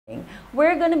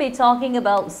We're going to be talking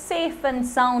about safe and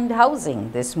sound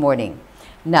housing this morning.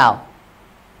 Now,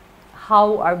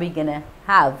 how are we going to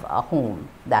have a home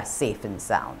that's safe and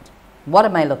sound? What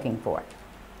am I looking for?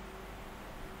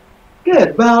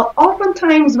 Good. Well,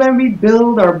 oftentimes when we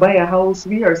build or buy a house,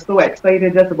 we are so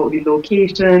excited just about the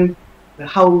location, the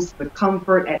house, the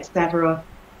comfort, etc.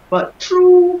 But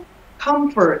true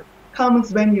comfort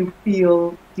comes when you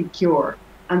feel secure.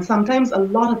 And sometimes a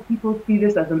lot of people see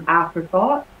this as an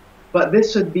afterthought, but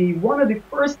this should be one of the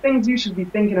first things you should be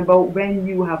thinking about when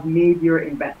you have made your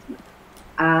investment.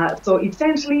 So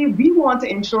essentially, we want to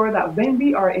ensure that when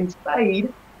we are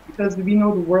inside, because we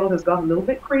know the world has got a little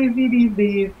bit crazy these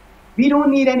days, we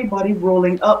don't need anybody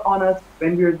rolling up on us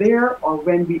when we're there or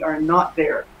when we are not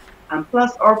there. And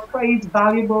plus, our prized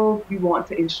valuables, we want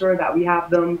to ensure that we have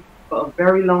them for a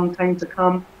very long time to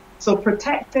come. So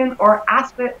protecting our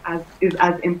asset is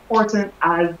as important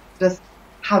as just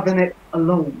having it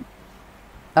alone.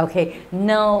 Okay,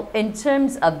 now in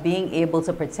terms of being able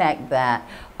to protect that,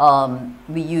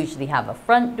 we usually have a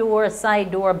front door, a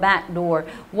side door, back door.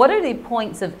 What are the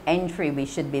points of entry we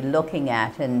should be looking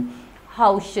at, and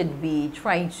how should we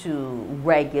try to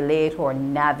regulate or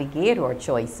navigate our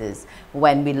choices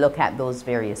when we look at those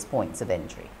various points of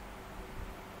entry?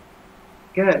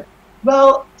 Good.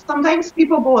 Well, sometimes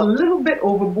people go a little bit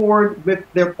overboard with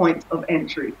their points of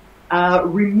entry.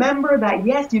 Remember that,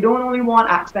 yes, you don't only want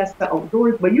access to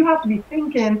outdoors, but you have to be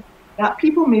thinking that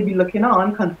people may be looking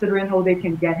on, considering how they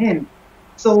can get in.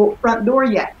 So front door,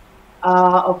 yes.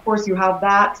 Of course, you have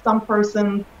that. Some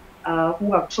persons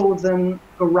who have chosen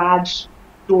garage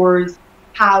doors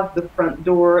have the front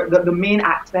door, the main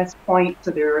access point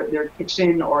to their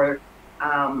kitchen or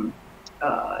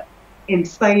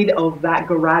inside of that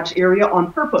garage area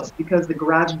on purpose, because the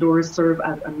garage doors serve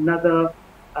as another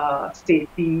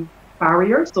safety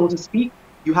barrier, so to speak.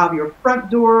 You have your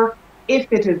front door.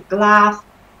 If it is glass,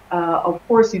 of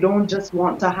course, you don't just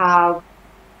want to have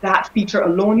that feature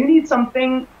alone. You need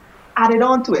something added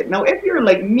onto it. Now, if you're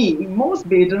like me, most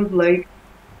Bajans like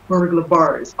burglar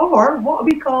bars, or what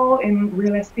we call in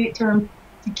real estate terms,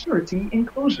 security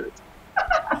enclosures.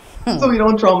 So we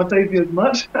don't traumatize you as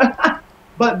much.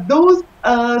 But those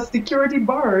security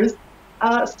bars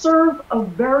serve a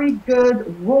very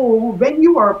good role when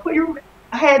you are put your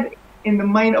head in the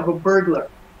mind of a burglar.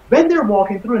 When they're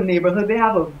walking through a neighborhood, they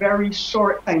have a very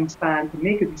short time span to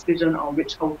make a decision on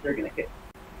which house they're going to hit.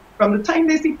 From the time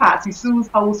they see Patsy Sue's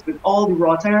house with all the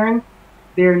wrought iron,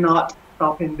 they're not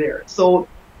stopping there. So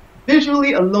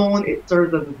visually alone, it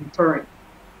serves as a deterrent.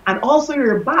 And also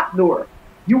your back door,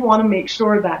 you want to make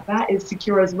sure that that is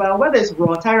secure as well, whether it's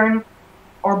wrought iron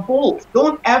or bolts.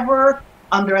 Don't ever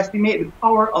underestimate the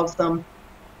power of some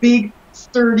big,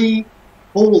 sturdy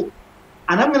bolt.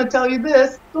 And I'm going to tell you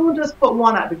this, don't just put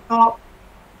one at the top.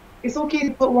 It's okay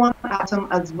to put one at them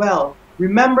as well.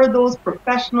 Remember, those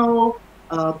professional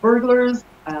burglars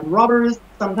and robbers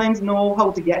sometimes know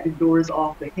how to get the doors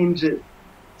off the hinges.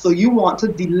 So you want to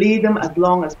delay them as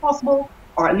long as possible,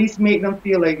 or at least make them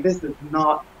feel like this is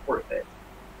not worth it.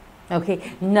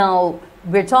 Okay, now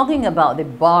we're talking about the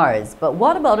bars, but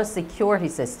what about a security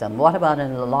system? What about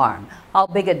an alarm? How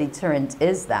big a deterrent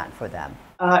is that for them?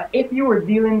 If you are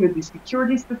dealing with the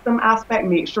security system aspect,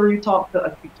 make sure you talk to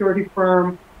a security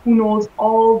firm who knows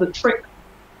all the tricks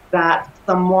that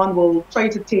someone will try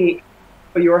to take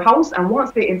for your house. And once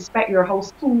they inspect your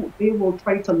house too, they will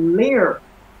try to layer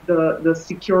the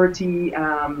security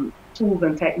tools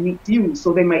and techniques used.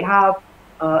 So they might have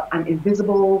an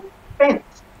invisible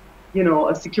fence,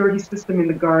 a security system in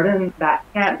the garden that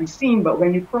can't be seen, but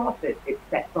when you cross it, it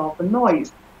sets off a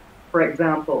noise, for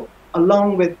example,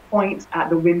 along with points at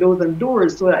the windows and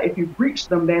doors, so that if you breach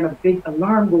them, then a big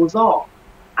alarm goes off.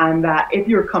 And that if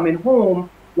you're coming home,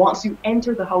 once you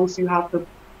enter the house, you have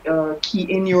to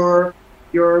key in your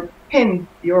PIN,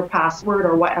 your password,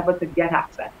 or whatever to get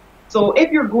access. So if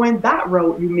you're going that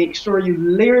route, you make sure you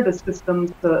layer the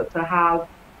systems to have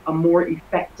a more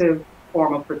effective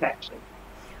form of protection.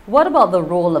 What about the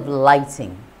role of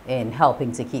lighting in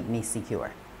helping to keep me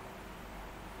secure?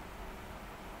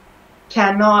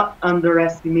 Cannot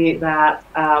underestimate that.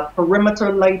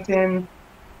 Perimeter lighting.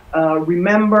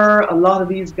 Remember, a lot of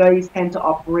these guys tend to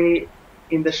operate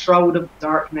in the shroud of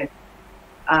darkness.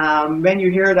 When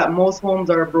you hear that most homes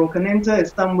are broken into,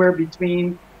 it's somewhere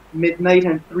between midnight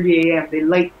and 3 a.m. They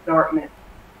like darkness.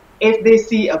 If they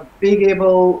see a big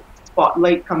able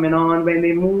spotlight coming on when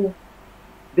they move,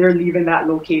 they're leaving that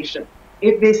location.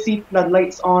 If they see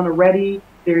floodlights on already,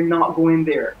 they're not going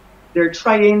there. They're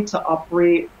trying to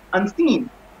operate unseen.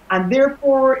 And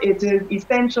therefore, it is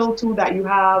essential too that you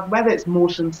have, whether it's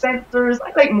motion sensors.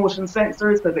 I like motion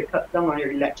sensors because it cuts down on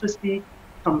your electricity,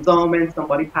 comes on when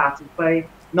somebody passes by.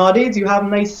 Nowadays, you have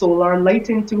nice solar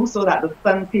lighting too, so that the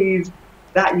sun pays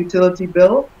that utility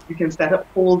bill. You can set up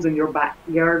poles in your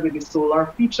backyard with the solar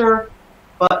feature,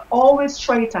 but always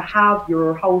try to have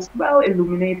your house well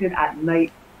illuminated at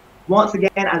night. Once again,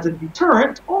 as a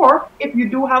deterrent, or if you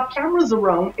do have cameras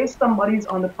around, if somebody's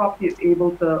on the property, it's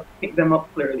able to pick them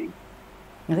up clearly.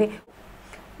 Okay.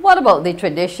 What about the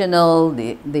traditional,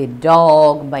 the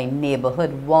dog, my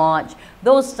neighborhood watch,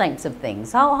 those types of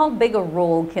things? How big a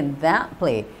role can that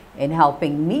play in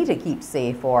helping me to keep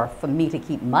safe or for me to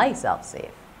keep myself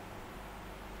safe?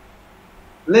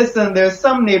 Listen, there's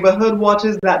some neighborhood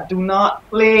watches that do not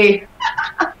play.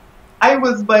 I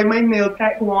was by my nail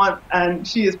tech once, and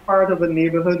she is part of a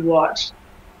neighborhood watch.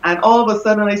 And all of a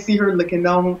sudden, I see her looking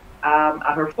down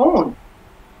at her phone.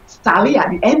 Sally, at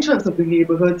the entrance of the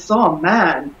neighborhood, saw a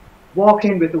man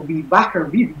walking with a weed whacker.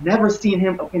 We've never seen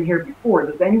him up in here before.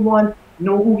 Does anyone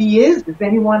know who he is? Does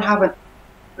anyone have a...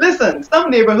 Listen, some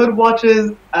neighborhood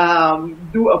watches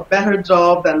do a better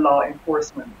job than law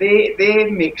enforcement. They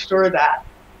make sure that,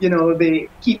 they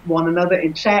keep one another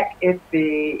in check if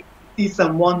they see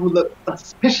someone who looks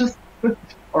suspicious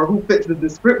or who fits the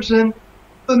description.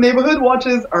 So neighborhood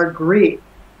watches are great.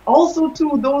 Also,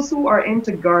 too, those who are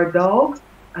into guard dogs,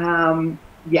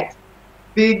 yes,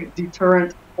 big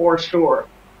deterrent for sure.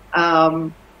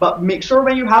 But make sure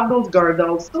when you have those guard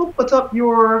dogs, still put up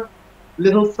your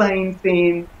little sign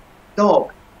saying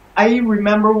dog. I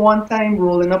remember one time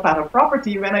rolling up at a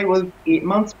property when I was 8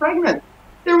 months pregnant.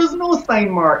 There was no sign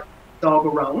marked dog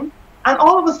around. And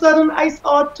all of a sudden, I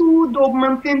saw 2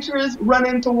 Doberman pinchers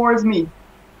running towards me.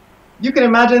 You can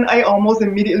imagine I almost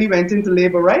immediately went into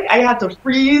labor, right? I had to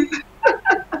freeze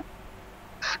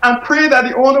and pray that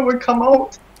the owner would come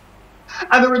out.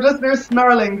 And they were just there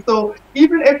snarling. So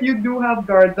even if you do have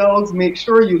guard dogs, make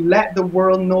sure you let the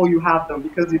world know you have them,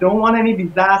 because you don't want any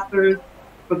disasters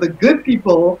for the good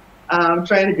people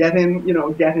trying to get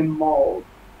in mauled.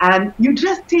 And you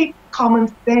just take common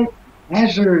sense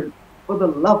measures, for the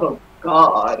love of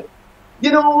God.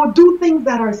 Do things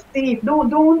that are safe.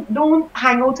 Don't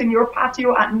hang out in your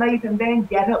patio at night and then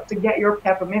get up to get your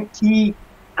peppermint tea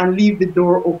and leave the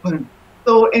door open.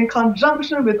 So in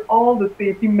conjunction with all the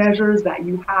safety measures that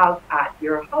you have at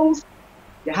your house,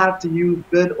 you have to use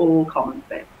good old common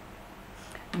sense.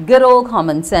 Good old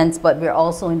common sense, but we're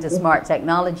also into smart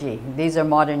technology. These are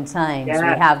modern times. Yes.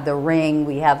 We have the Ring,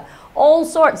 we have all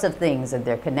sorts of things, and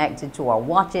they're connected to our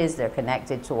watches, they're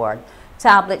connected to our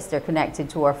tablets, they're connected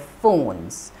to our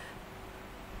phones.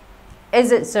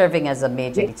 Is it serving as a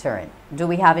major deterrent? Do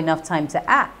we have enough time to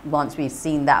act once we've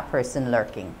seen that person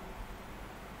lurking?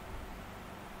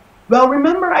 Well,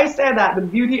 remember I said that the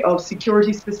beauty of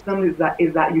security systems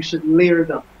is that you should layer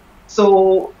them.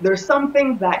 So there's some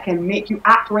things that can make you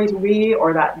act right away,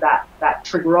 or that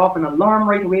trigger off an alarm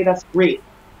right away. That's great.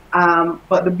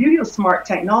 But the beauty of smart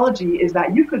technology is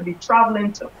that you could be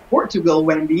traveling to Portugal,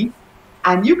 Wendy,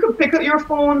 and you could pick up your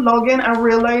phone, log in, and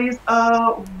realize,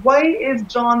 why is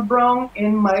John Brown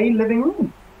in my living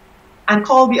room? And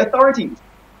call the authorities.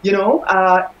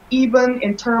 Even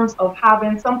in terms of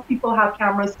having, some people have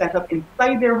cameras set up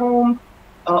inside their home,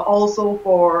 also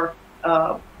for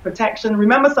protection.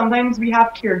 Remember, sometimes we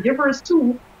have caregivers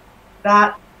too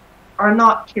that are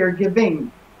not caregiving.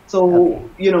 So,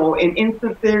 Okay. in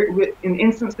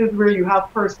instances where you have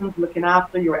persons looking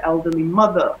after your elderly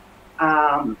mother,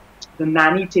 the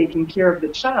nanny taking care of the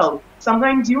child,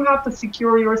 sometimes you have to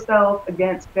secure yourself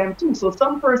against them too. So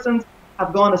some persons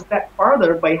have gone a step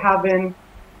farther by having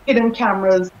hidden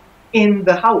cameras in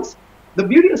the house. The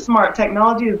beauty of smart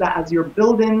technology is that as you're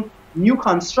building new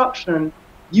construction,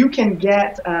 you can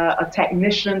get a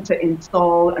technician to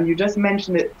install, and you just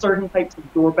mentioned it, certain types of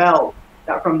doorbells,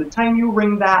 that from the time you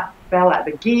ring that bell at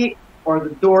the gate or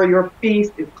the door, your face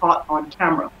is caught on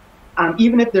camera.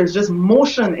 Even if there's just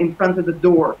motion in front of the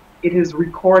door, it is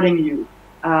recording you.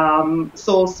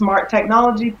 So smart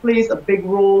technology plays a big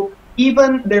role.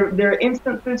 Even there are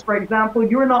instances, for example,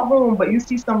 you're not home, but you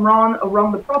see someone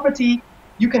around the property,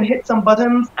 you can hit some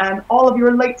buttons and all of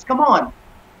your lights come on.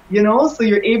 So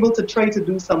you're able to try to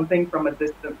do something from a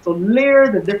distance. So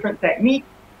layer the different techniques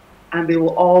and they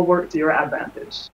will all work to your advantage.